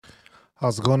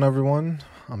How's it going, everyone?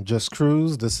 I'm just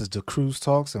Cruz. This is the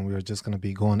CruzTalks, and we are just going to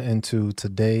be going into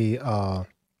today.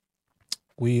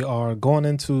 We are going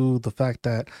into the fact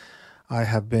that I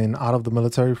have been out of the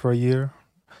military for a year.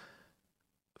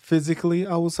 Physically,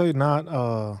 I would say not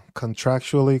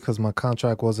contractually, because my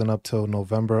contract wasn't up till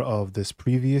November of this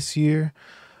previous year.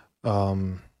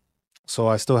 Um, so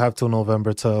I still have till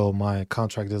November till my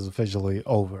contract is officially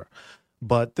over.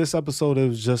 But this episode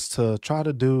is just to try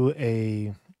to do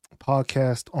a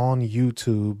podcast on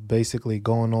YouTube, basically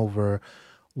going over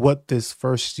what this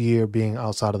first year being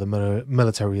outside of the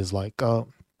military is like,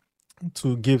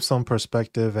 to give some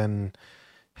perspective and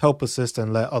help assist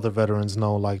and let other veterans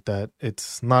know like that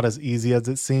it's not as easy as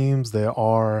it seems. There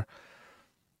are,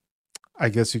 I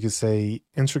guess you could say,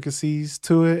 intricacies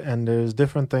to it, and there's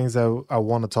different things that I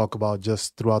want to talk about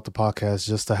just throughout the podcast,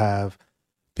 just to have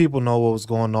people know what was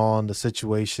going on, the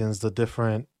situations, the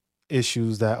different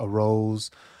issues that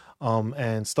arose,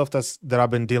 and stuff that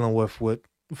I've been dealing with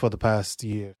for the past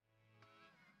year.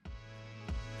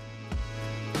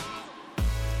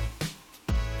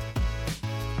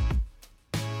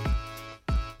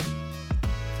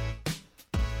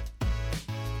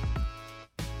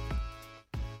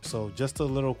 So, just a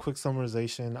little quick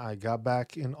summarization. I got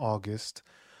back in August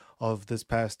of this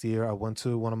past year. I went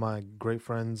to one of my great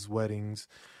friends' weddings.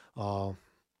 Uh,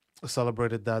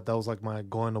 Celebrated that. That was like my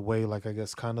going away, like I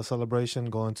guess, kind of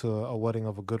celebration. Going to a wedding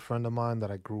of a good friend of mine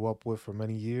that I grew up with for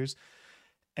many years,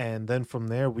 and then from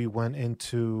there we went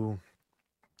into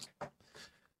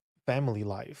family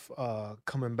life.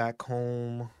 Coming back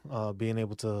home, being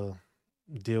able to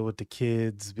deal with the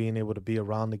kids, being able to be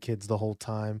around the kids the whole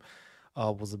time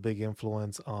was a big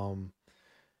influence.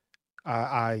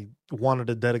 I wanted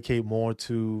to dedicate more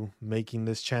to making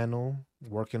this channel,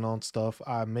 working on stuff.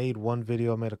 I made one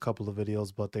video, I made a couple of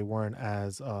videos, but they weren't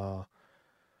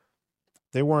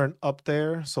up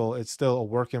there, so it's still a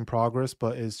work in progress,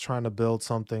 but it's trying to build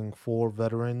something for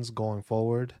veterans going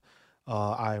forward.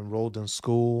 I enrolled in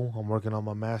school. I'm working on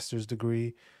my master's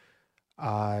degree.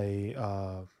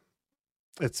 I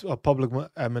It's a public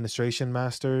administration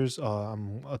master's.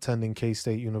 I'm attending K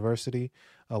State University,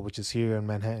 which is here in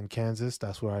Manhattan, Kansas.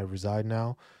 That's where I reside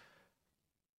now.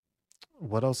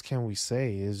 What else can we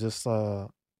say? It's just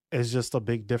a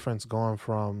big difference going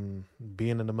from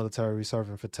being in the military,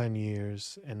 serving for 10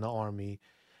 years in the army,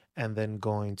 and then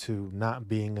going to not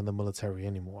being in the military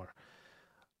anymore.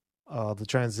 The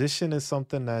transition is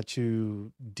something that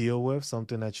you deal with,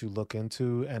 something that you look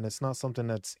into, and it's not something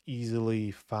that's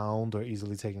easily found or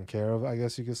easily taken care of, I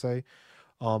guess you could say.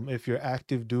 If you're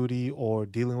active duty or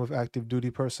dealing with active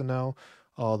duty personnel,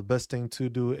 the best thing to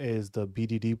do is the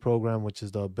BDD program, which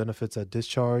is the Benefits at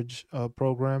Discharge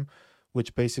program,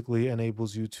 which basically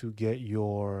enables you to get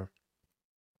your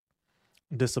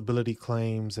disability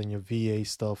claims and your VA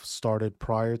stuff started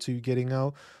prior to you getting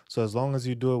out. So as long as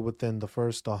you do it within the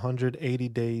first 180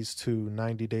 days to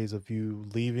 90 days of you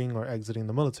leaving or exiting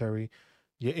the military,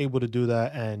 you're able to do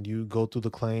that, and you go through the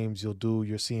claims, you'll do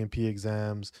your CMP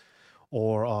exams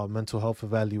or mental health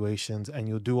evaluations, and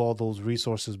you'll do all those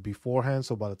resources beforehand.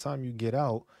 So by the time you get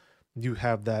out, you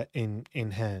have that in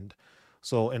hand.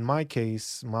 So in my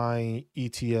case, my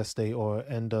ETS date, or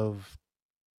end of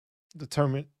the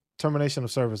termination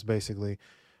of service, basically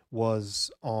was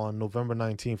on November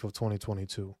 19th of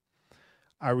 2022.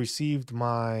 I received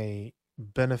my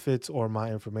benefits or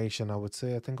my information, I would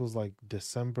say, I think it was like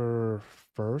December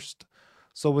 1st.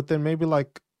 So within maybe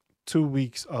like 2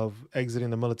 weeks of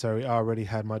exiting the military, I already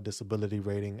had my disability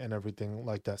rating and everything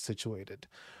like that situated.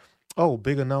 Oh,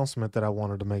 big announcement that I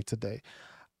wanted to make today.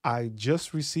 I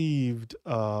just received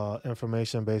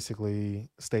information basically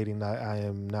stating that I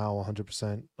am now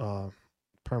 100%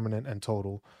 permanent and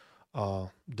total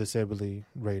disability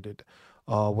rated.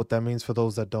 What that means for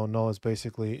those that don't know is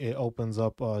basically it opens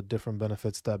up different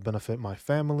benefits that benefit my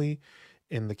family.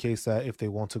 In the case that if they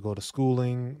want to go to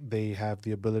schooling, they have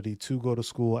the ability to go to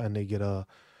school, and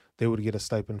they would get a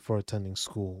stipend for attending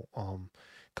school.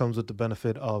 Comes with the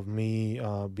benefit of me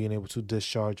being able to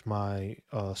discharge my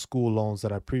school loans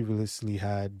that I previously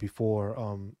had before,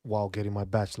 while getting my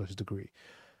bachelor's degree.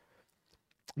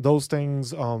 Those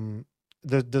things,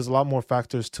 there's a lot more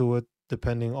factors to it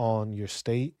depending on your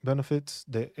state benefits.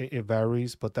 It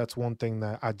varies, but that's one thing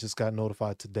that I just got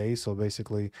notified today. So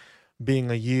basically,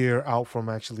 being a year out from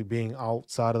actually being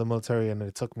outside of the military, and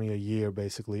it took me a year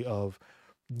basically of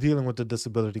dealing with the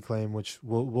disability claim, which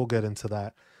we'll get into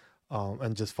that,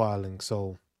 and just filing.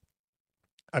 So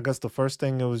I guess the first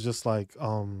thing, it was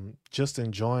just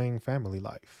enjoying family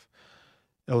life.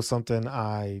 It was something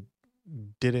I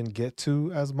didn't get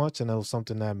to as much, and it was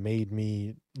something that made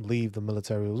me leave the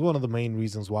military. It was one of the main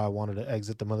reasons why I wanted to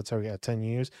exit the military at 10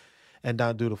 years and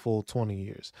not do the full 20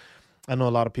 years. I know a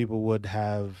lot of people would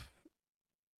have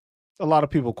a lot of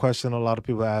people question, a lot of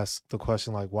people ask the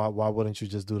question like why wouldn't you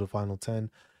just do the final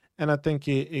 10? And I think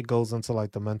it goes into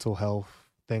like the mental health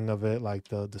thing of it, like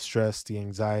the stress, the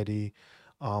anxiety,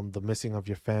 the missing of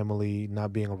your family,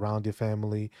 not being around your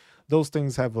family. Those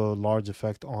things have a large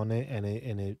effect on it, and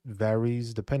it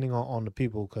varies depending on the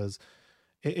people, because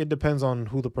it depends on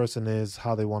who the person is,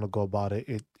 how they want to go about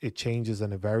it. It changes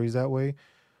and it varies that way.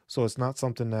 So it's not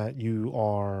something that you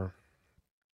are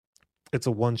it's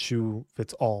a one shoe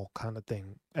fits all kind of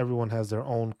thing. Everyone has their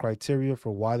own criteria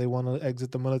for why they want to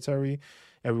exit the military.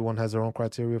 Everyone has their own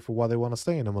criteria for why they want to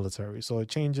stay in the military. So it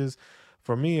changes.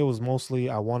 For me, it was mostly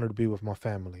I wanted to be with my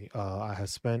family. I had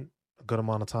spent a good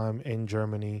amount of time in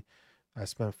Germany. I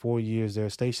spent 4 years there,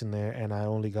 stationed there, and I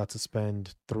only got to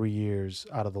spend 3 years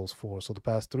out of those four. So the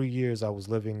past 3 years, I was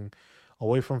living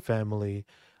away from family.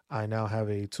 I now have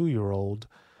a 2 year old,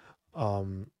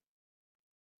 um,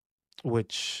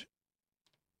 which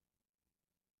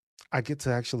I get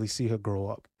to actually see her grow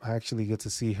up. I actually get to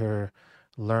see her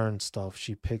learn stuff.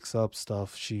 She picks up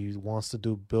stuff. She wants to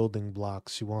do building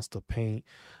blocks. She wants to paint.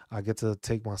 I get to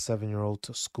take my 7 year old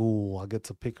to school. I get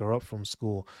to pick her up from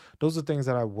school. Those are things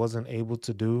that I wasn't able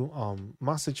to do.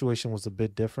 My situation was a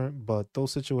bit different, but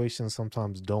those situations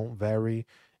sometimes don't vary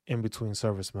in between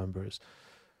service members.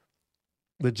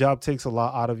 The job takes a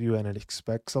lot out of you and it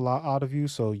expects a lot out of you.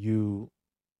 So you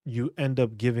end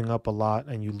up giving up a lot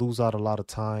and you lose out a lot of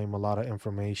time, a lot of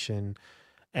information,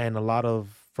 and a lot of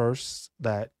firsts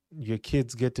that your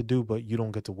kids get to do, but you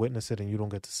don't get to witness it and you don't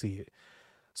get to see it.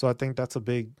 So I think that's a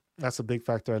big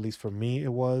factor, at least for me.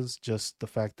 It was just the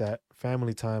fact that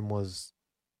family time was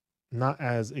not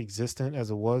as existent as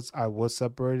it was. I was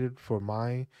separated for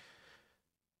my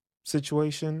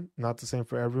situation, not the same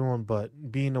for everyone,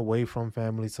 but being away from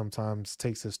family sometimes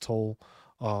takes its toll.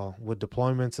 With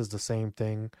deployments is the same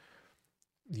thing.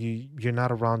 You're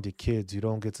not around your kids. You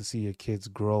don't get to see your kids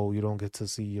grow. You don't get to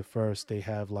see your first. They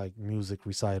have like music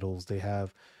recitals. They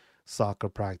have soccer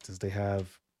practice. They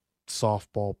have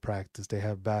softball practice. They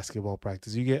have basketball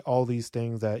practice. You get all these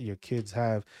things that your kids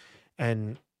have,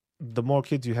 and the more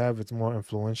kids you have, it's more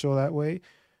influential that way.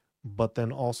 But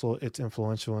then also it's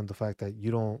influential in the fact that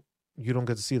you don't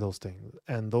get to see those things,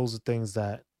 and those are things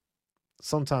that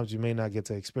sometimes you may not get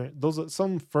to experience. Those are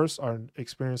some first are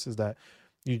experiences that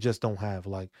you just don't have.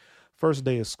 Like first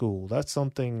day of school, that's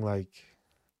something like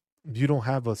you don't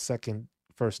have a second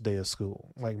first day of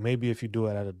school. Like maybe if you do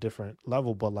it at a different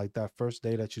level, but like that first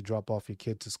day that you drop off your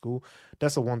kid to school,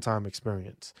 that's a one time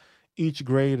experience. Each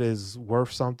grade is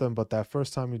worth something, but that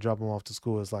first time you drop them off to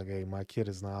school is like, hey, my kid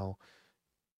is now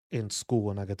in school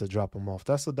and I get to drop them off.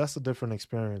 That's a different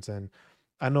experience. And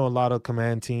I know a lot of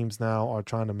command teams now are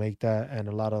trying to make that, and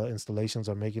a lot of installations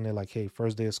are making it like, hey,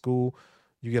 first day of school,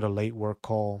 you get a late work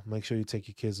call. Make sure you take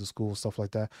your kids to school, stuff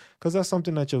like that, because that's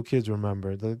something that your kids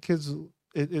remember. The kids,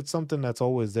 it's something that's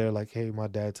always there. Like, hey, my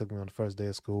dad took me on the first day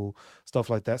of school, stuff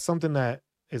like that. Something that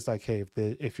is like, hey,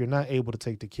 if you're not able to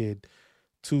take the kid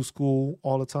to school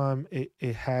all the time,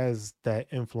 it has that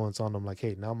influence on them. Like,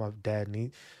 hey, now my dad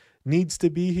needs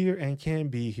to be here and can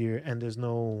be here, and there's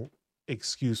no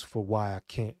excuse for why I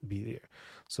can't be there.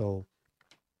 So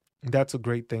that's a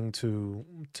great thing to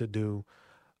do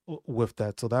with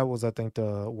that. So that was, I think,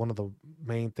 the one of the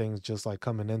main things, just like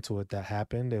coming into it, that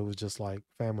happened. It was just like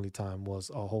family time was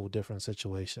a whole different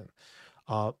situation.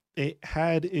 It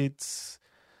had its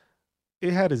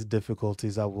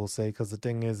difficulties, I will say, because the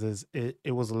thing is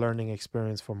it was a learning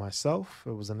experience for myself.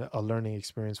 It was a learning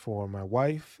experience for my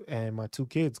wife and my two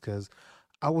kids, because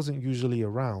I wasn't usually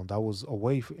around. I was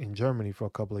away in Germany for a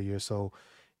couple of years. So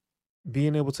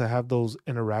being able to have those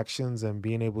interactions and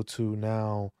being able to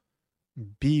now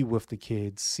be with the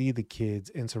kids, see the kids,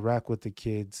 interact with the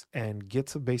kids, and get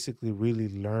to basically really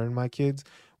learn my kids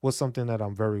was something that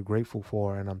I'm very grateful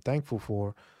for and I'm thankful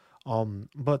for.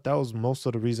 But that was most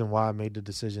of the reason why I made the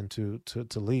decision to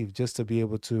leave, just to be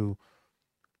able to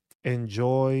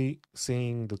enjoy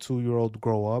seeing the 2 year old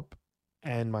grow up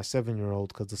and my 7 year old,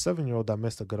 because the 7 year old I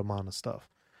missed a good amount of stuff.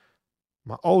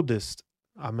 My oldest,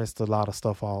 I missed a lot of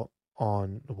stuff out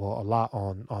on, well, a lot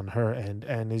on her end,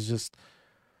 and it's just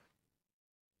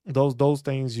those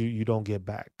things you don't get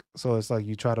back. So it's like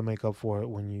you try to make up for it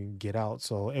when you get out.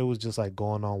 So it was just like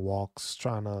going on walks,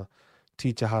 trying to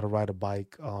teach her how to ride a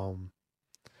bike,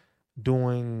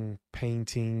 doing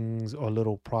paintings or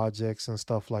little projects and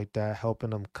stuff like that,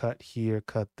 helping them cut here,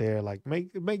 cut there, like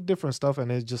make different stuff.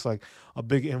 And it's just like a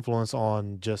big influence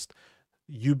on just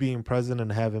you being present and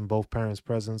having both parents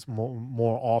present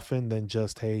more often than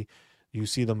just, hey, you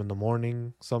see them in the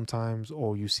morning sometimes,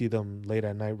 or you see them late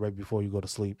at night right before you go to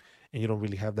sleep, and you don't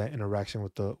really have that interaction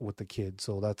with the kid.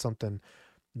 So that's something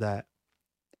that,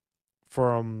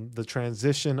 from the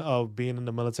transition of being in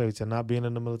the military to not being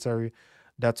in the military,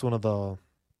 that's one of the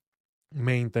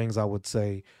main things I would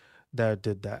say that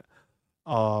did that.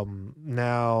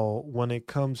 Now, when it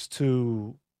comes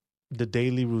to the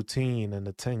daily routine and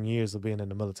the 10 years of being in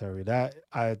the military, that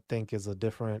I think is a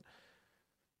different,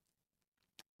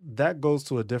 that goes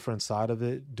to a different side of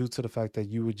it, due to the fact that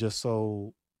you were just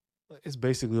so, it's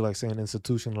basically like saying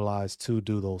institutionalized to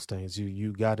do those things.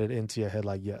 You got it into your head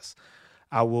like, yes,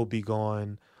 I will be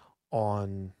going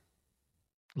on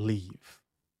leave.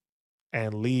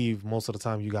 And leave, most of the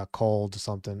time you got called to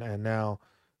something, and now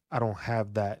I don't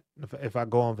have that. If I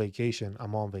go on vacation,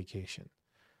 I'm on vacation.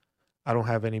 I don't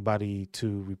have anybody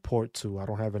to report to. I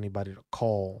don't have anybody to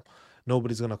call.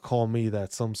 Nobody's gonna call me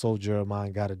that some soldier of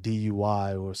mine got a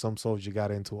DUI, or some soldier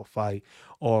got into a fight,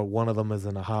 or one of them is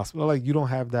in a hospital. Like, you don't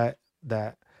have that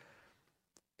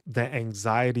that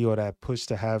anxiety or that push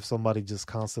to have somebody just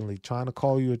constantly trying to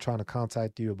call you or trying to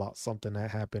contact you about something that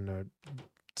happened, or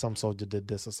some soldier did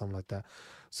this or something like that.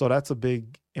 So that's a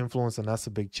big influence, and that's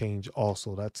a big change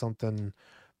also. That's something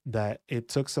that it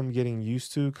took some getting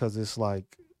used to, because it's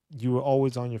like you were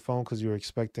always on your phone because you were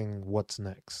expecting what's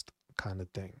next kind of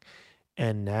thing.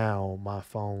 And now my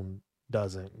phone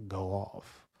doesn't go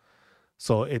off.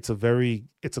 So it's a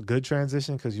good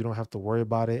transition because you don't have to worry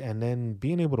about it. And then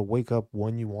being able to wake up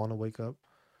when you want to wake up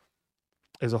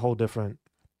is a whole different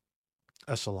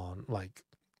echelon. Like,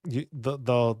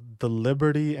 the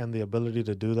liberty and the ability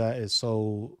to do that is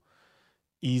so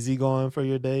easy going for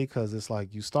your day, because it's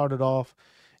like you started off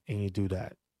and you do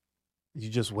that. You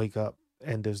just wake up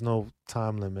and there's no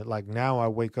time limit. Like, now I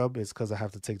wake up, it's because I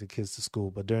have to take the kids to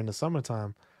school. But during the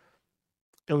summertime,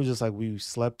 it was just like we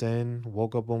slept in,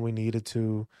 woke up when we needed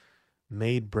to,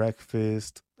 made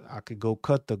breakfast. I could go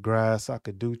cut the grass. I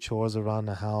could do chores around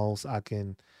the house. I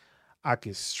could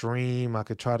stream. I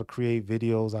could try to create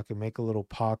videos. I could make a little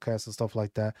podcast and stuff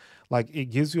like that. Like, it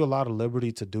gives you a lot of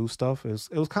liberty to do stuff. It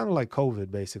was kind of like COVID,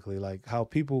 basically, like how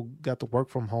people got to work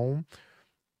from home.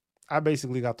 I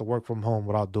basically got to work from home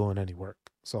without doing any work.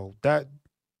 So that,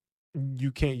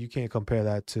 you can't compare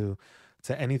that to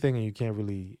anything, and you can't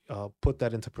really put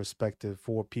that into perspective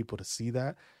for people to see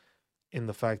that, in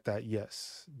the fact that,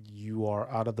 yes, you are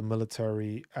out of the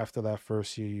military after that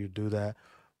first year, you do that.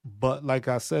 But like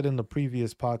I said in the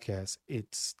previous podcast,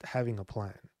 it's having a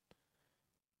plan.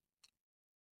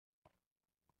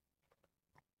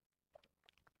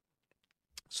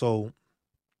 So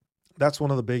that's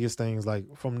one of the biggest things. Like,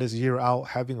 from this year out,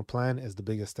 having a plan is the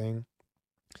biggest thing.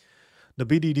 The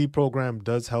BDD program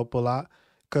does help a lot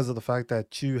because of the fact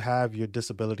that you have your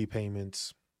disability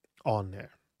payments on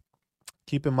there.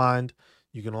 Keep in mind,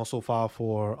 you can also file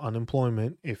for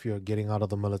unemployment if you're getting out of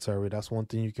the military. That's one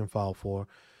thing you can file for.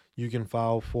 You can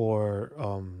file for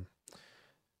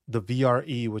the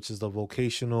VRE, which is the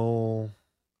vocational.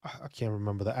 I can't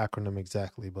remember the acronym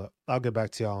exactly, but I'll get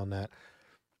back to y'all on that.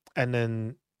 And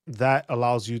then that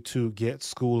allows you to get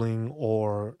schooling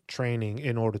or training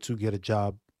in order to get a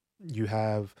job. You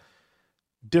have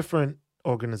different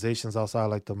organizations outside,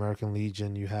 like the American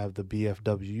Legion, you have the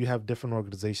BFW, you have different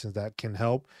organizations that can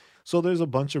help. So there's a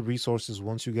bunch of resources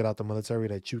once you get out the military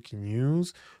that you can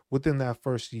use within that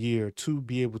first year to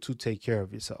be able to take care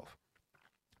of yourself.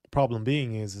 Problem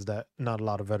being is that not a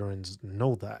lot of veterans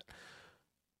know that.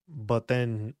 But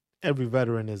then every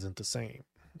veteran isn't the same.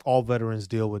 All veterans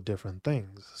deal with different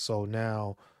things. So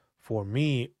now, for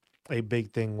me, a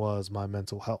big thing was my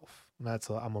mental health.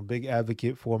 I'm a big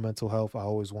advocate for mental health. I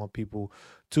always want people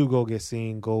to go get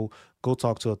seen, go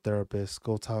talk to a therapist,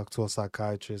 go talk to a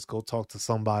psychiatrist, go talk to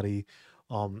somebody,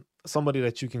 somebody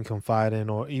that you can confide in,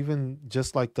 or even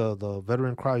just like the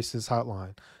veteran crisis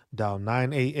hotline, dial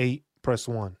 988, press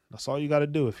 1. That's all you got to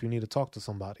do if you need to talk to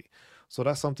somebody. So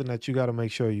that's something that you got to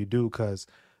make sure you do, because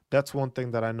that's one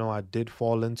thing that I know I did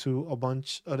fall into a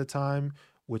bunch of the time,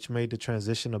 which made the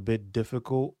transition a bit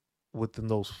difficult within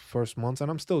those first months. And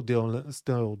I'm still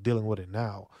dealing with it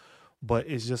now. But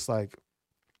it's just like,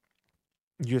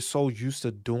 you're so used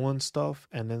to doing stuff,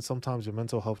 and then sometimes your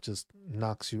mental health just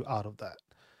knocks you out of that.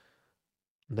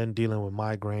 And then dealing with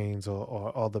migraines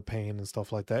or other pain and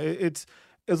stuff like that. It's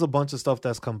a bunch of stuff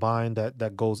that's combined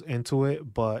that goes into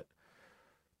it, but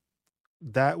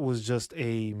that was just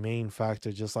a main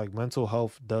factor. Just like mental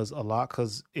health does a lot,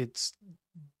 because it's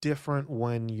different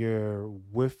when you're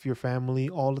with your family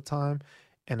all the time,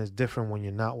 and it's different when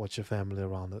you're not with your family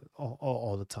around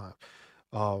all the time.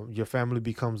 Your family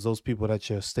becomes those people that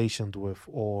you're stationed with,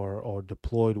 or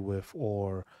deployed with,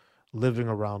 or living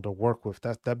around or work with.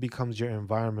 That becomes your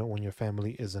environment when your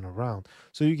family isn't around.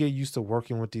 So you get used to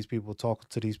working with these people, talking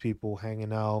to these people,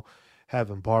 hanging out,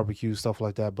 having barbecue, stuff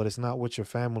like that. But it's not with your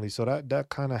family, so that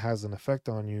kind of has an effect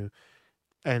on you.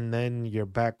 And then you're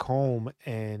back home,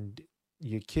 and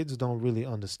your kids don't really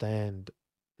understand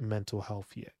mental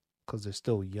health yet because they're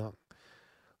still young.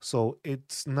 So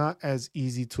it's not as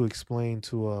easy to explain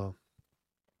to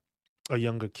a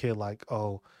younger kid like,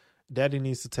 oh, daddy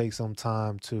needs to take some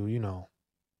time to,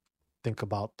 think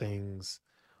about things,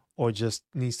 or just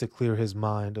needs to clear his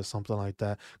mind or something like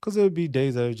that. Because there would be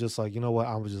days that are just like, you know what,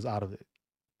 I was just out of it.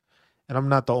 And I'm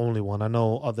not the only one. I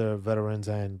know other veterans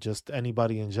and just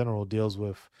anybody in general deals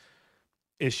with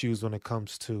issues when it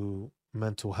comes to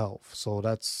mental health. So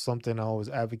that's something I always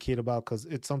advocate about, because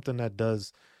it's something that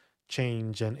does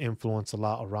change and influence a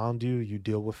lot around you. You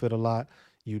deal with it a lot,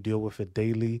 you deal with it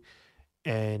daily,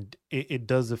 and it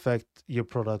does affect your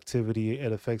productivity.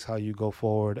 It affects how you go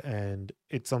forward, and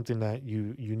it's something that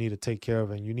you need to take care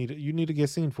of, and you need to get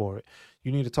seen for it.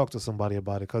 You need to talk to somebody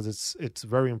about it, because it's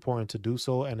very important to do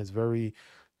so, and it's very,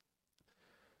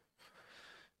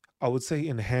 I would say,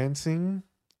 enhancing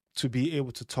to be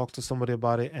able to talk to somebody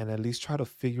about it and at least try to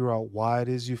figure out why it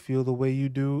is you feel the way you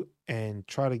do, and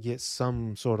try to get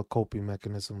some sort of coping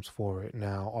mechanisms for it.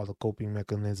 Now, are the coping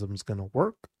mechanisms going to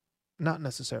work? Not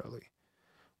necessarily,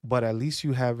 but at least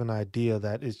you have an idea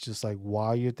that it's just like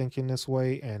why you're thinking this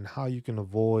way and how you can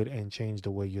avoid and change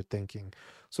the way you're thinking.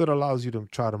 So it allows you to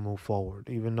try to move forward,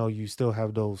 even though you still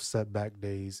have those setback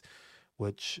days,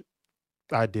 which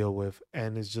I deal with.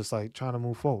 And it's just like trying to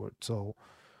move forward. So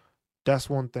that's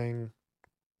one thing,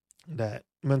 that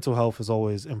mental health is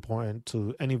always important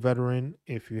to any veteran.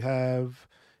 If you have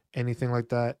anything like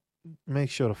that, make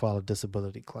sure to file a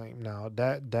disability claim. Now,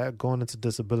 that going into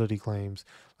disability claims,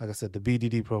 like I said, the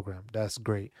BDD program, that's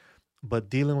great. But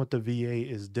dealing with the VA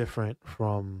is different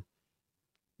from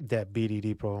that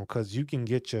BDD program, because you can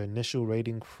get your initial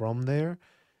rating from there,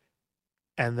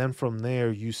 and then from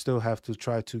there you still have to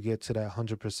try to get to that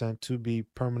 100% to be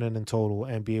permanent in total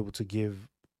and be able to give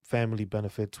family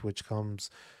benefits, which comes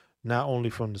not only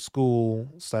from the school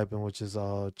stipend, which is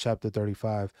chapter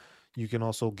 35. You can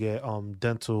also get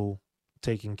dental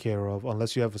taken care of.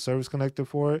 Unless you have a service connected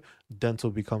for it,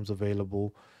 dental becomes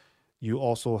available. You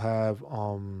also have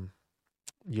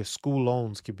your school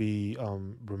loans could be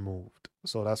removed.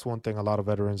 So that's one thing a lot of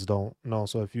veterans don't know.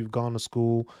 So if you've gone to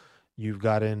school, you've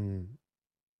gotten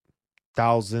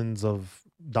thousands of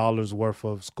dollars worth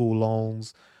of school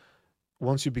loans.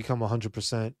 Once you become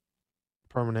 100%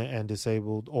 permanent and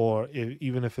disabled, or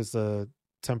even if it's a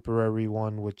temporary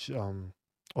one, which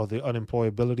or the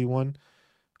unemployability one,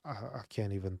 I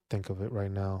can't even think of it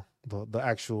right now, the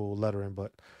actual lettering,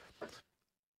 but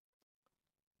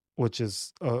which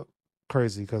is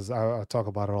crazy, because I talk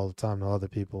about it all the time to other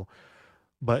people.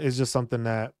 But it's just something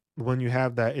that when you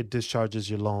have that, it discharges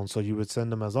your loan. So you would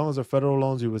send them, as long as they're federal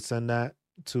loans, you would send that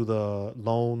to the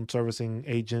loan servicing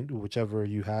agent, whichever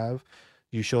you have.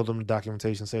 You show them the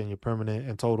documentation saying you're permanent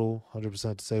and total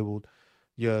 100% disabled.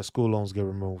 Your school loans get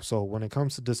removed. So when it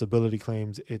comes to disability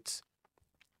claims, it's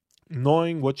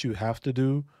knowing what you have to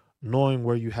do, knowing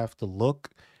where you have to look,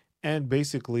 and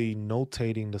basically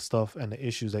notating the stuff and the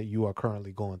issues that you are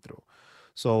currently going through.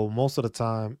 So most of the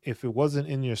time, if it wasn't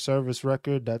in your service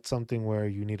record, that's something where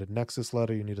you need a nexus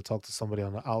letter. You need to talk to somebody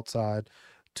on the outside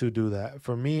to do that.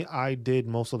 For me, I did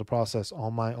most of the process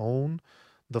on my own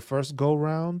the first go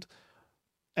round,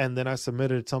 and then I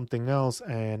submitted something else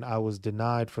and I was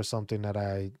denied for something that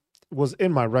I was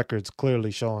in my records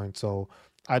clearly showing. So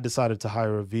I decided to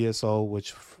hire a VSO,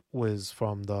 which was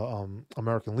from the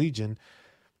American Legion,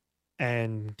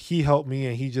 and he helped me,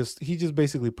 and he just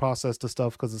basically processed the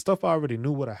stuff, because the stuff I already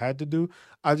knew what I had to do.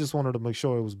 I just wanted to make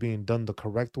sure it was being done the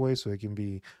correct way so it can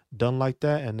be done like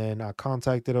that. And then I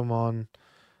contacted him on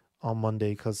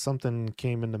Monday, because something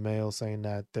came in the mail saying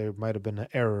that there might have been an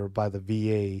error by the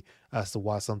VA as to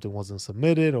why something wasn't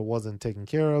submitted or wasn't taken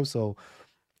care of. So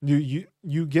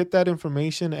you get that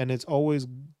information, and it's always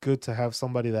good to have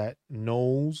somebody that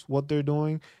knows what they're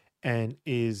doing, and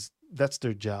is that's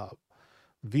their job.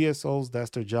 VSOs, that's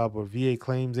their job, or VA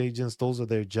claims agents, those are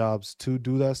their jobs to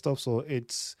do that stuff. So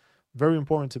it's very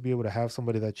important to be able to have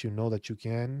somebody that you know that you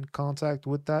can contact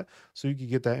with that, so you can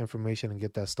get that information and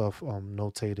get that stuff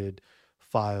notated,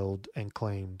 filed, and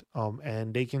claimed.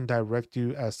 And they can direct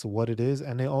you as to what it is,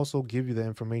 and they also give you the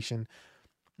information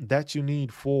that you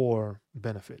need for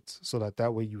benefits, so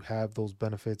that way you have those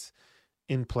benefits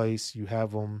in place, you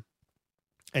have them,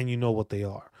 and you know what they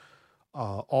are.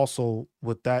 Also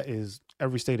with that is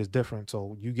every state is different.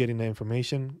 So you getting the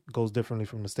information goes differently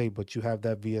from the state, but you have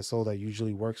that VSO that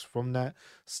usually works from that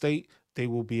state. They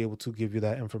will be able to give you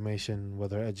that information,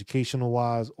 whether educational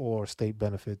wise or state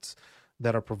benefits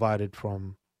that are provided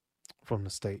from the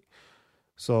state.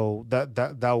 So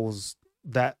that was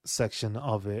that section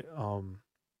of it.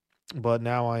 But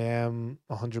now I am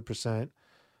 100%,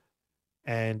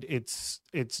 and it's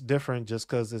different just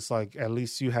because it's like at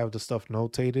least you have the stuff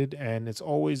notated, and it's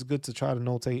always good to try to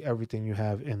notate everything you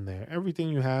have in there, everything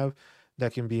you have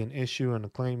that can be an issue and a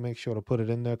claim. Make sure to put it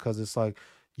in there, because it's like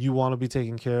you want to be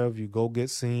taken care of. You go get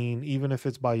seen, even if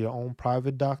it's by your own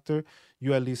private doctor.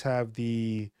 You at least have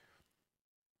the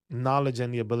knowledge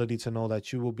and the ability to know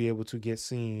that you will be able to get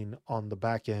seen on the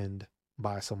back end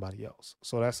by somebody else.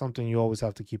 So that's something you always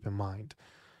have to keep in mind.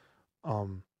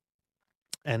 Um,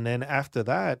 and then after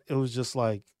that, it was just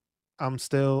like I'm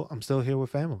still here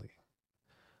with family.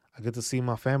 I get to see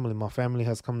my family. My family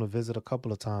has come to visit a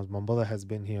couple of times. My mother has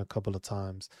been here a couple of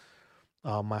times.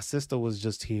 My sister was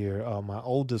just here. My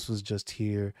oldest was just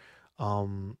here.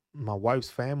 My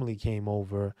wife's family came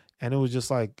over, and it was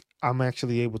just like I'm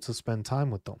actually able to spend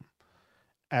time with them.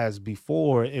 As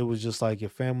before, it was just like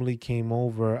if family came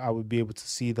over, I would be able to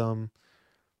see them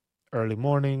early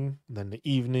morning, then the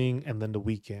evening, and then the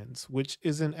weekends, which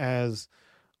isn't as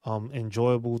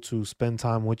enjoyable to spend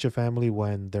time with your family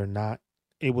when they're not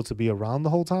able to be around the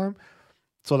whole time.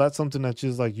 So that's something that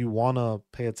just like you want to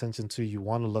pay attention to, you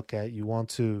want to look at, you want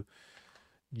to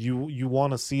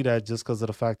see that, just because of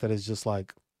the fact that it's just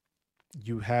like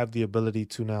you have the ability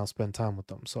to now spend time with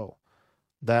them. So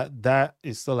that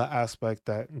is still an aspect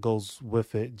that goes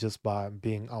with it, just by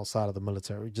being outside of the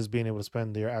military, just being able to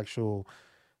spend their actual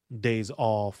days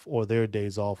off or their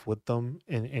days off with them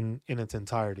in its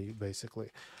entirety,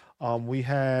 basically. We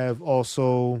have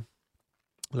also,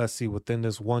 let's see, within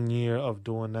this 1 year of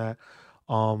doing that,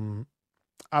 um,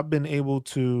 I've been able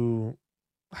to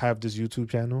have this YouTube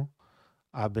channel.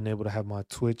 I've been able to have my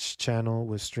Twitch channel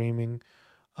with streaming.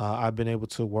 I've been able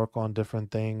to work on different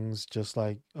things, just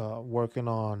like working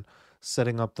on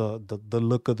setting up the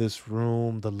look of this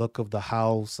room, the look of the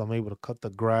house. I'm able to cut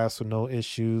the grass with no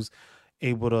issues,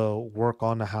 able to work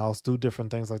on the house, do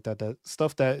different things like that. That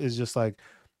stuff that is just like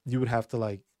you would have to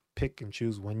like pick and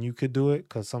choose when you could do it,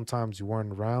 because sometimes you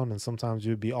weren't around and sometimes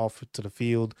you'd be off to the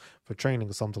field for training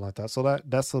or something like that. So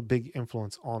that's a big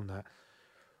influence on that.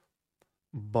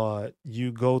 But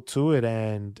you go to it,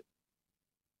 and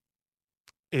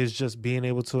it's just being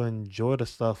able to enjoy the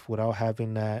stuff without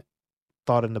having that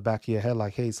thought in the back of your head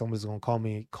like, hey, somebody's gonna call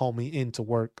me into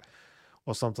work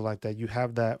or something like that. You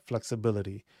have that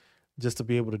flexibility just to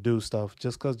be able to do stuff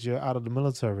just because you're out of the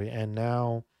military. And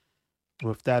now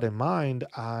with that in mind,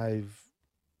 I've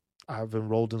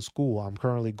enrolled in school. I'm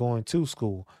currently going to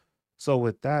school. So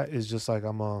with that, it's just like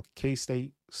I'm a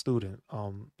K-State student.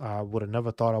 I would have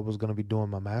never thought I was going to be doing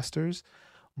my master's,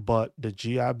 but the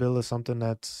GI Bill is something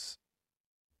that's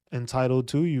entitled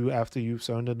to you after you've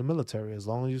served in the military. As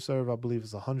long as you serve, I believe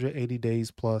it's 180 days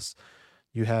plus,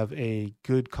 you have a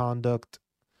good conduct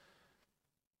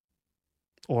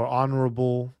or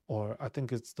honorable, or I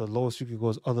think it's the lowest you could go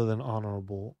is other than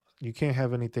honorable. You can't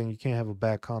have anything, you can't have a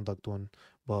bad conduct one,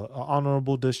 but an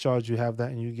honorable discharge, you have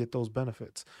that and you get those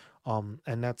benefits. And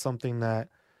that's something that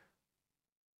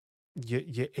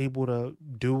you're able to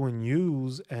do and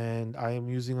use. And I am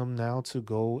using them now to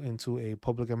go into a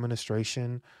public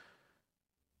administration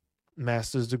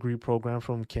master's degree program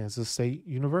from Kansas State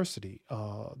University.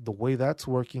 The way that's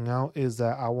working out is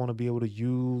that I want to be able to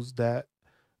use that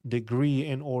degree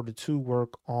in order to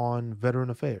work on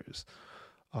veteran affairs.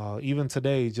 Even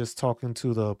today, just talking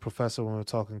to the professor when we're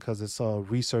talking, because it's a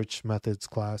research methods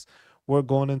class, we're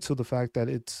going into the fact that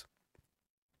it's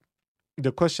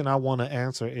the question I want to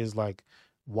answer is like,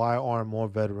 why aren't more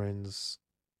veterans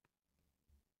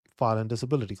filing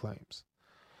disability claims?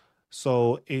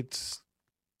 So it's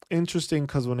interesting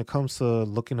because when it comes to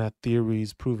looking at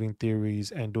theories, proving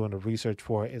theories, and doing the research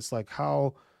for it, it's like,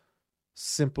 how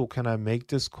simple can I make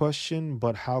this question,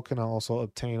 but how can I also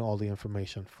obtain all the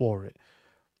information for it?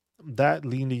 That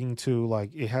leading to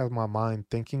like, it has my mind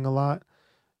thinking a lot,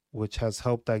 which has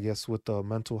helped, I guess, with the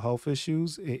mental health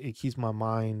issues. It keeps my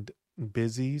mind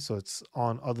busy, so it's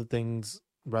on other things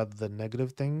rather than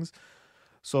negative things.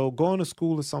 So going to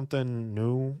school is something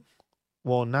new.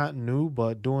 Well, not new,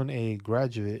 but doing a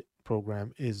graduate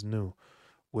program is new,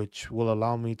 which will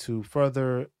allow me to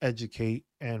further educate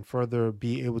and further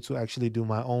be able to actually do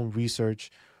my own research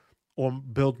or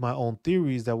build my own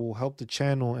theories that will help the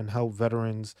channel and help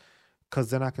veterans,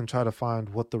 because then I can try to find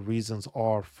what the reasons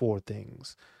are for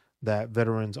things that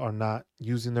veterans are not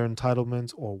using their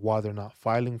entitlements, or why they're not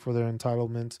filing for their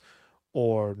entitlements,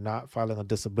 or not filing a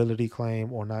disability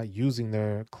claim or not using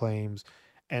their claims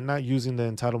and not using the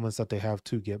entitlements that they have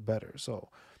to get better. So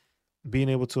being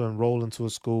able to enroll into a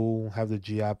school, have the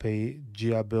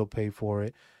GI bill pay for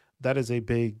it, that is a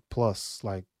big plus.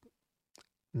 Like,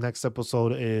 next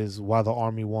episode is why the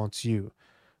army wants you.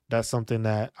 That's something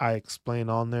that I explain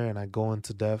on there, and I go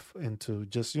into depth into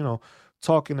just,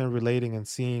 talking and relating and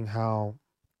seeing how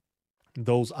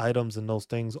those items and those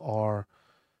things are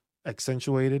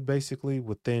accentuated basically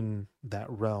within that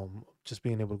realm, just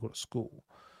being able to go to school.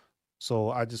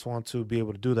 So I just want to be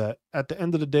able to do that. At the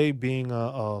end of the day, being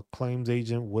a claims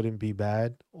agent wouldn't be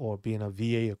bad, or being a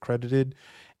VA accredited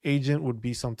agent would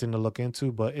be something to look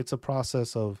into, but it's a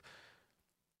process of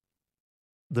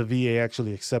the VA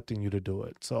actually accepting you to do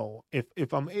it. So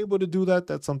if I'm able to do that,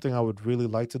 that's something I would really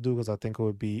like to do, because I think it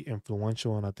would be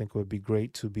influential, and I think it would be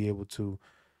great to be able to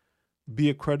be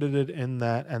accredited in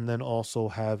that, and then also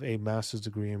have a master's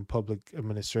degree in public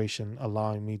administration,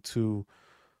 allowing me to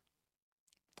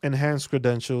enhance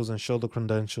credentials and show the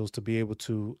credentials to be able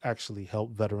to actually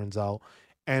help veterans out,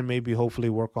 and maybe hopefully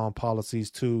work on policies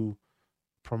to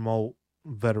promote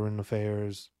veteran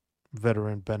affairs,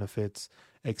 veteran benefits,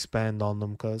 expand on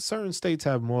them, because certain states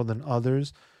have more than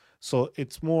others. So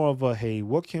it's more of a, hey,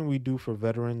 what can we do for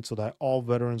veterans so that all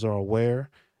veterans are aware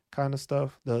kind of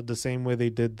stuff. The same way they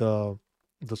did the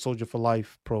Soldier for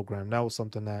Life program. That was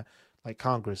something that like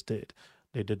Congress did.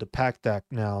 They did the PACT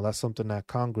Act now. That's something that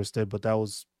Congress did, but that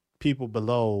was people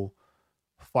below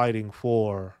fighting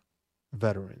for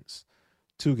veterans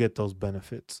to get those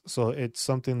benefits. So it's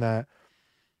something that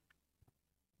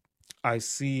I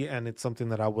see, and it's something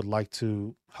that I would like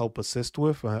to help assist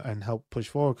with and help push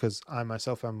forward, because I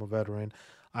myself am a veteran.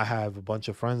 I have a bunch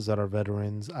of friends that are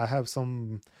veterans. I have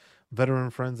some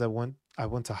veteran friends that I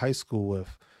went to high school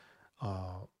with.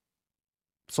 Uh,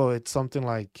 so it's something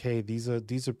like, hey, these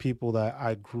are people that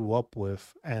I grew up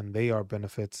with, and they are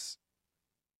benefits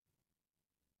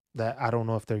that I don't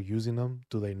know if they're using them.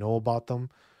 Do they know about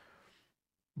them?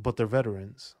 But they're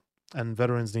veterans, and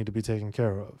veterans need to be taken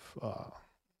care of.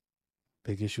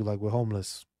 Big issue like with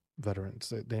homeless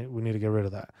veterans. We need to get rid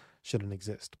of that. Shouldn't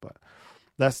exist. But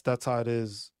that's how it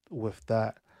is with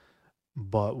that.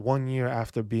 But 1 year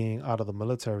after being out of the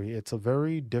military, it's a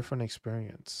very different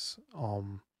experience.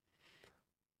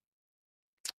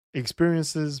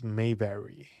 Experiences may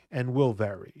vary and will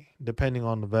vary depending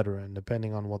on the veteran,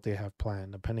 depending on what they have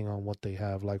planned, depending on what they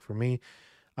have. Like for me,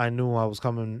 I knew I was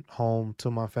coming home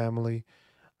to my family.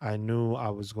 I knew I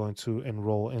was going to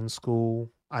enroll in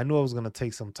school. I knew I was going to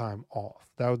take some time off.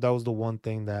 That was the one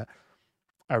thing that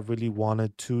I really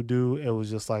wanted to do. It was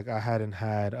just like I hadn't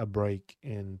had a break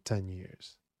in 10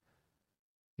 years.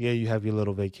 Yeah, you have your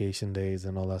little vacation days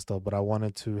and all that stuff, but I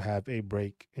wanted to have a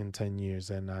break in 10 years,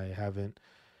 and I haven't.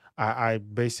 I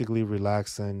basically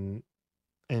relaxed and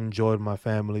enjoyed my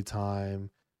family time,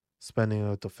 spending it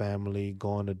with the family,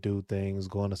 going to do things,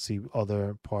 going to see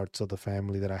other parts of the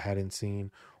family that I hadn't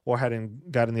seen or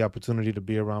hadn't gotten the opportunity to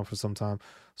be around for some time.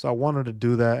 So I wanted to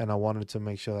do that, and I wanted to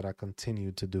make sure that I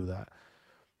continued to do that.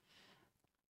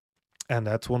 And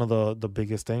that's one of the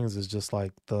biggest things, is just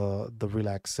like the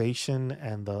relaxation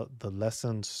and the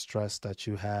lessened stress that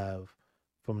you have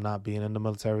from not being in the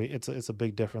military. It's a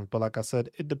big difference. But like I said,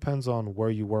 it depends on where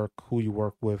you work, who you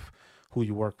work with, who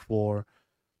you work for.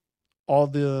 All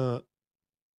the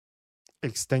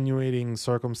extenuating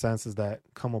circumstances that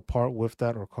come apart with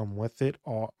that or come with it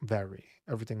all vary.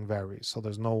 Everything varies. So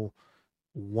there's no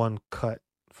one cut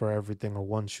for everything or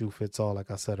one shoe fits all,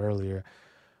 like I said earlier,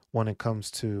 when it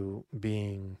comes to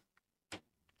being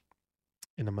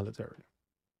in the military.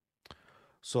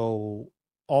 So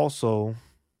also,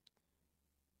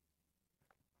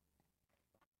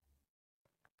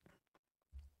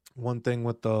 one thing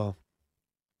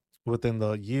within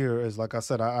the year is, like I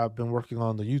said, I've been working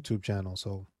on the YouTube channel.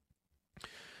 So I'm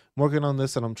working on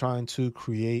this, and I'm trying to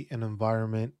create an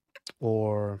environment,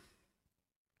 or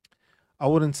I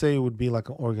wouldn't say it would be like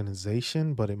an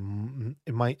organization, but it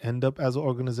might end up as an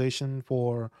organization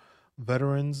for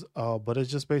veterans. But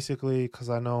it's just basically because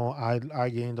I know I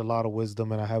gained a lot of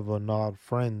wisdom, and I have a lot of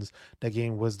friends that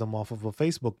gain wisdom off of a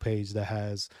Facebook page that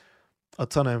has a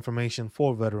ton of information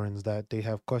for veterans that they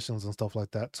have questions and stuff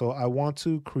like that. So I want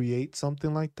to create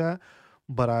something like that,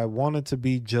 but I want it to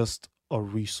be just a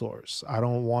resource. I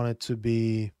don't want it to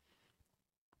be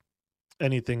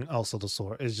anything else of the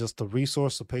sort. It's just a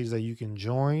resource, a page that you can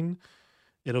join.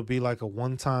 It'll be like a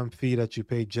one-time fee that you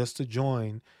pay just to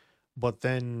join, but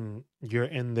then you're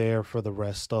in there for the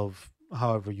rest of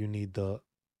however you need the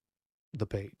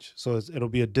page. So it'll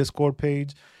be a Discord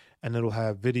page, and it'll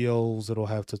have videos, it'll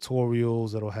have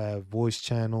tutorials, it'll have voice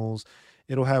channels.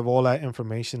 It'll have all that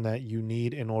information that you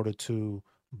need in order to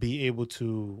be able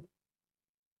to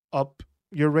up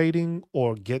your rating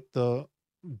or get the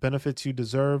benefits you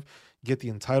deserve, get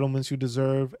the entitlements you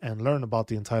deserve, and learn about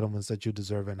the entitlements that you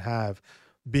deserve and have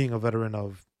being a veteran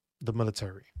of the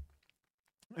military.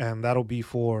 And that'll be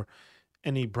for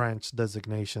any branch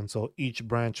designation. So each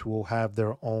branch will have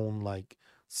their own like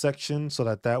section so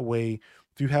that way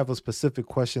if you have a specific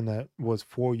question that was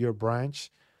for your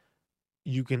branch,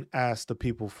 you can ask the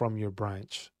people from your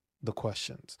branch the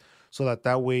questions. So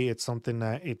that way it's something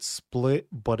that it's split,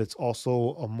 but it's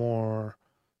also a more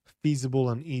feasible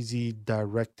and easy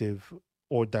directive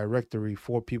or directory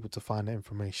for people to find the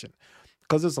information.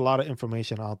 Because there's a lot of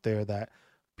information out there that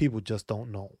people just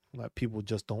don't know, that people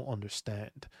just don't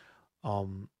understand.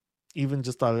 um Even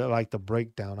just like the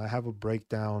breakdown, I have a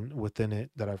breakdown within it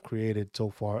that I've created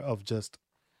so far of just,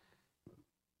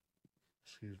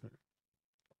 excuse me,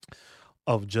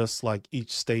 of just like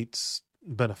each state's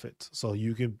benefits. So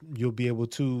you'll be able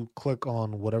to click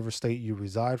on whatever state you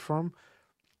reside from,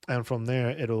 and from there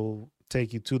it'll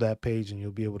take you to that page and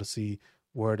you'll be able to see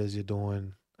where it is you're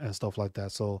doing and stuff like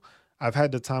that. So I've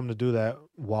had the time to do that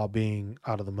while being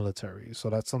out of the military. So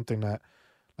that's something that,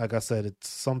 like I said, it's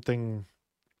something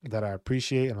that I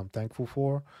appreciate and I'm thankful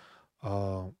for.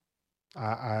 Uh,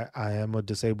 I am a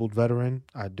disabled veteran.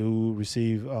 I do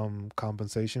receive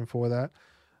compensation for that.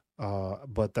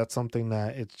 But that's something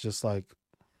that it's just like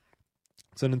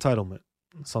it's an entitlement.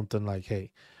 Something like,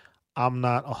 hey, I'm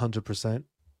not 100%.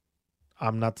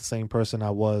 I'm not the same person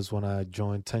I was when I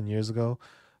joined 10 years ago.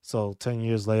 So 10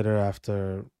 years later,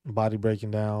 after body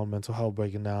breaking down, mental health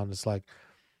breaking down, it's like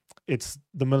it's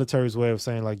the military's way of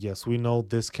saying like, yes, we know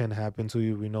this can happen to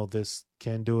you. We know this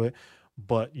can do it,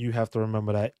 but you have to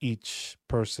remember that each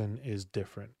person is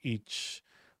different. Each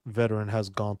veteran has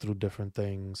gone through different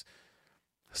things,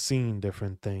 seen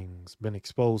different things, been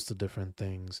exposed to different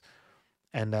things,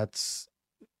 and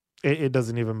it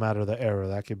doesn't even matter the era.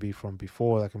 That could be from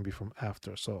before, that can be from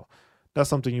after. So that's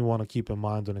something you want to keep in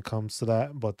mind when it comes to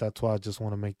that. But that's why I just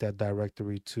want to make that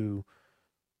directory to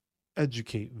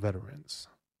educate veterans,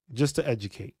 just to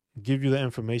educate, give you the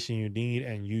information you need,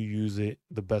 and you use it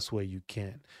the best way you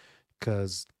can.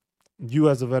 Because you,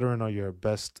 as a veteran, are your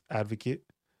best advocate.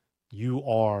 You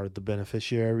are the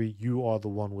beneficiary. You are the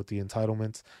one with the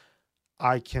entitlements.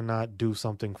 I cannot do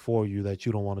something for you that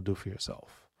you don't want to do for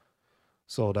yourself.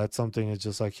 So that's something that's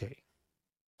just like, hey,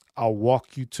 I'll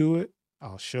walk you to it.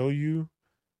 I'll show you.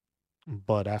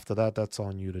 But after that, that's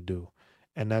on you to do.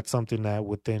 And that's something that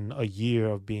within a year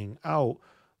of being out,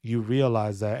 you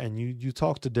realize that, and you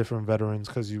talk to different veterans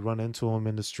because you run into them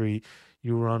in the street,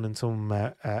 you run into them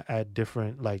at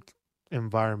different like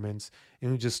environments,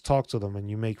 and you just talk to them and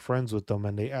you make friends with them,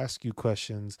 and they ask you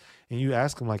questions, and you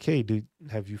ask them like, hey,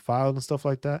 have you filed and stuff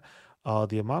like that.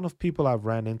 The amount of people I've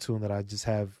ran into and that I just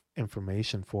have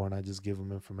information for, and I just give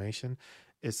them information,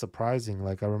 is surprising.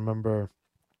 Like I remember,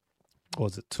 what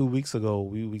was it, 2 weeks ago,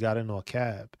 we got into a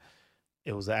cab.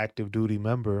 It was an active duty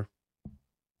member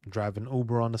driving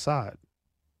Uber on the side.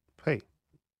 Hey,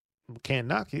 can't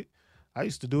knock it. I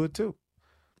used to do it too.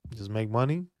 Just make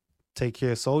money, take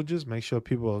care of soldiers, make sure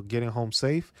people are getting home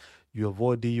safe. You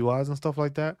avoid DUIs and stuff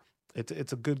like that.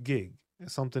 It's a good gig.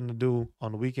 It's something to do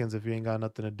on the weekends if you ain't got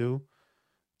nothing to do.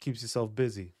 Keeps yourself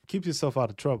busy. Keeps yourself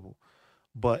out of trouble.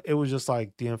 But it was just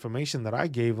like the information that I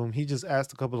gave him. He just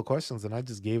asked a couple of questions and I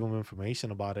just gave him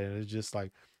information about it. And it's just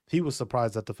like he was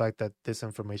surprised at the fact that this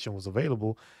information was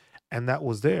available and that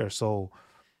was there. So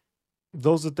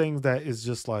those are things that is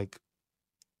just like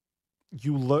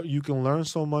you can learn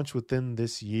so much within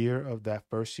this year of that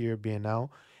first year being out.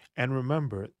 And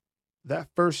remember, that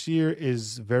first year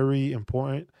is very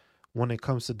important when it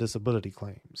comes to disability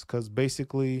claims because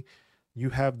basically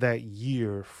you have that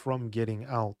year from getting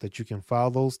out that you can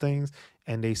file those things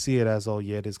and they see it as, oh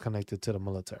yeah, it is connected to the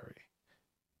military.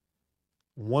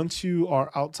 Once you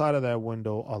are outside of that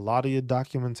window, a lot of your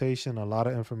documentation, a lot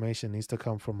of information needs to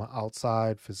come from an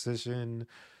outside physician,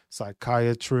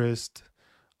 psychiatrist,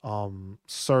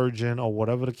 surgeon, or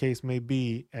whatever the case may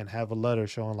be, and have a letter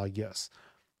showing like, yes,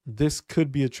 this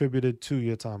could be attributed to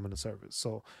your time in the service.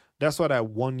 So that's why that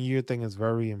 1 year thing is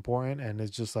very important. And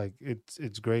it's just like,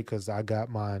 it's great because I got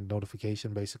my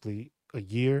notification basically a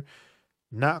year,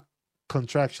 not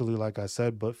contractually, like I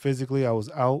said, but physically I was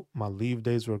out. My leave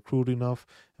days were accrued enough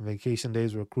and vacation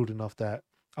days were accrued enough that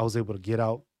I was able to get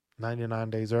out 99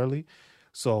 days early.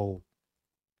 So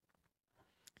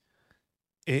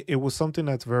it was something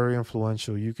that's very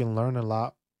influential. You can learn a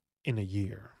lot in a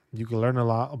year. You can learn a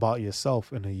lot about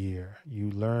yourself in a year. You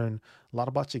learn a lot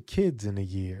about your kids in a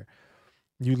year.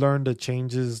 You learn the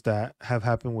changes that have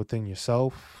happened within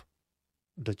yourself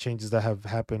the changes that have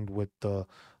happened with the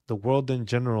world in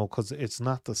general, because it's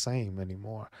not the same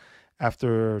anymore.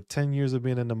 After 10 years of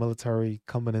being in the military,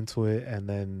 coming into it and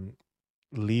then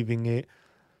leaving it,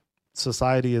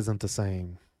 society isn't the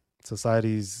same.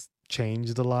 Society's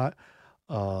changed a lot.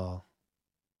 Uh,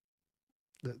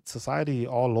 Society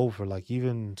all over, like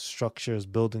even structures,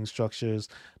 building structures,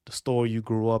 the store you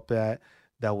grew up at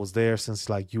that was there since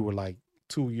like you were like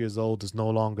 2 years old is no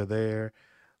longer there.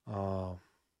 Uh,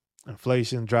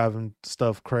 Inflation driving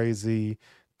stuff crazy.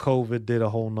 COVID did a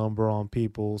whole number on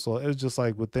people. So it was just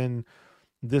like within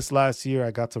this last year, I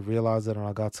got to realize it and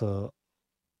I got to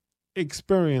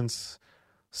experience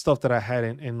stuff that I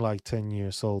hadn't in like 10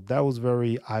 years. So that was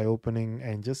very eye opening.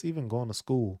 And just even going to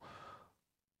school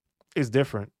is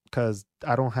different because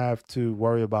I don't have to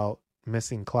worry about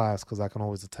missing class because I can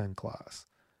always attend class.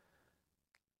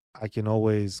 I can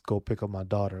always go pick up my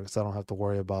daughter because I don't have to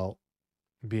worry about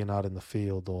being out in the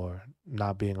field or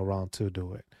not being around to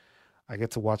do it. I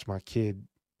get to watch my kid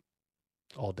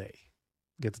all day,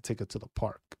 get to take her to the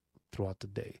park throughout the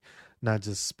day, not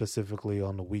just specifically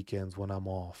on the weekends when I'm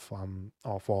off. I'm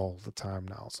off all the time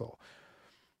now. So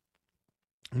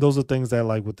those are things that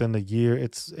like within the year,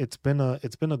 it's been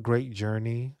a great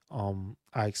journey.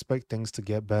 I expect things to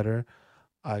get better.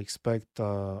 I expect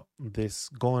this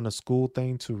going to school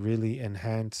thing to really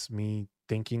enhance me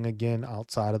thinking again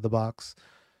outside of the box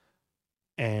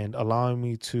and allowing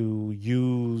me to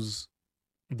use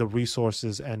the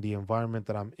resources and the environment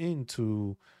that I'm in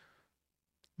to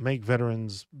make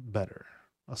veterans better,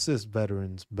 assist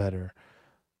veterans better,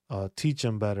 teach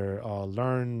them better,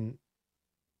 learn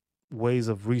ways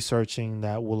of researching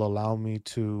that will allow me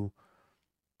to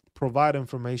provide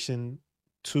information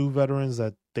to veterans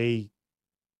that they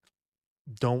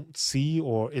don't see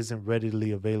or isn't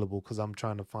readily available because I'm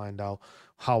trying to find out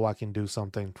how I can do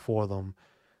something for them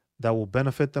that will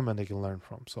benefit them and they can learn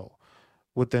from. So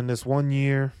within this 1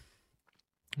 year,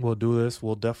 we'll do this.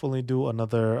 We'll definitely do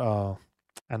another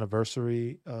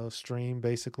anniversary stream,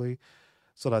 basically,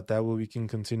 so that way we can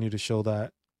continue to show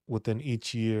that within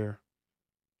each year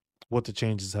what the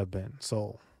changes have been.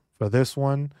 So for this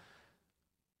one,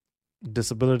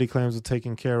 disability claims are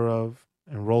taken care of,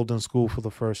 enrolled in school for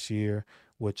the first year,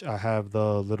 which I have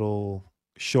the little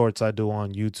shorts I do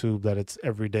on YouTube that it's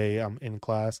every day I'm in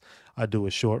class. I do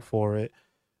a short for it,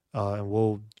 and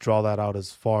we'll draw that out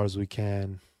as far as we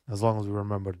can, as long as we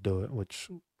remember to do it, which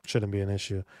shouldn't be an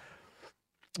issue.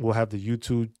 We'll have the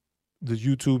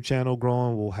YouTube channel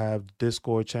growing. We'll have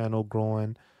Discord channel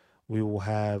growing. We will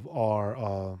have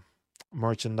our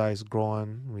merchandise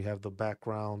growing. We have the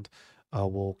background.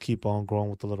 We'll keep on growing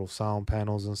with the little sound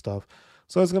panels and stuff.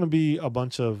 So it's going to be a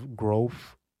bunch of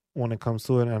growth when it comes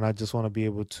to it. And I just want to be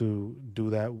able to do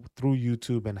that through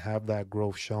YouTube and have that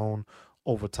growth shown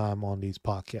over time on these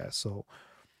podcasts. So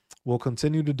we'll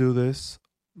continue to do this.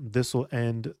 This will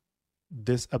end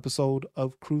this episode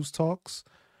of CruzTalks.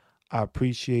 I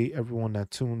appreciate everyone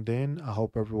that tuned in. I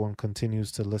hope everyone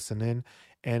continues to listen in.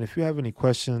 And if you have any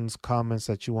questions, comments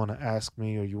that you want to ask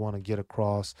me or you want to get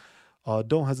across,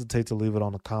 don't hesitate to leave it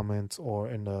on the comments or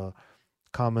in the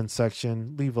comment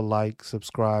section. Leave a like,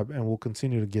 subscribe, and we'll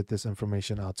continue to get this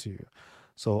information out to you.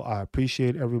 So I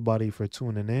appreciate everybody for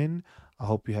tuning in. I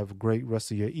hope you have a great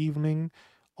rest of your evening.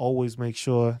 Always make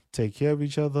sure, take care of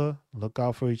each other, look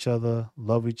out for each other,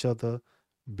 love each other,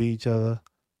 be each other,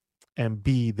 and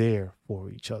be there for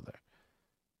each other.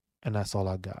 And that's all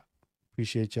I got.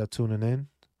 Appreciate y'all tuning in.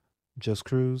 Just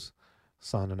Cruz,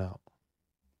 signing out.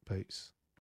 Peace.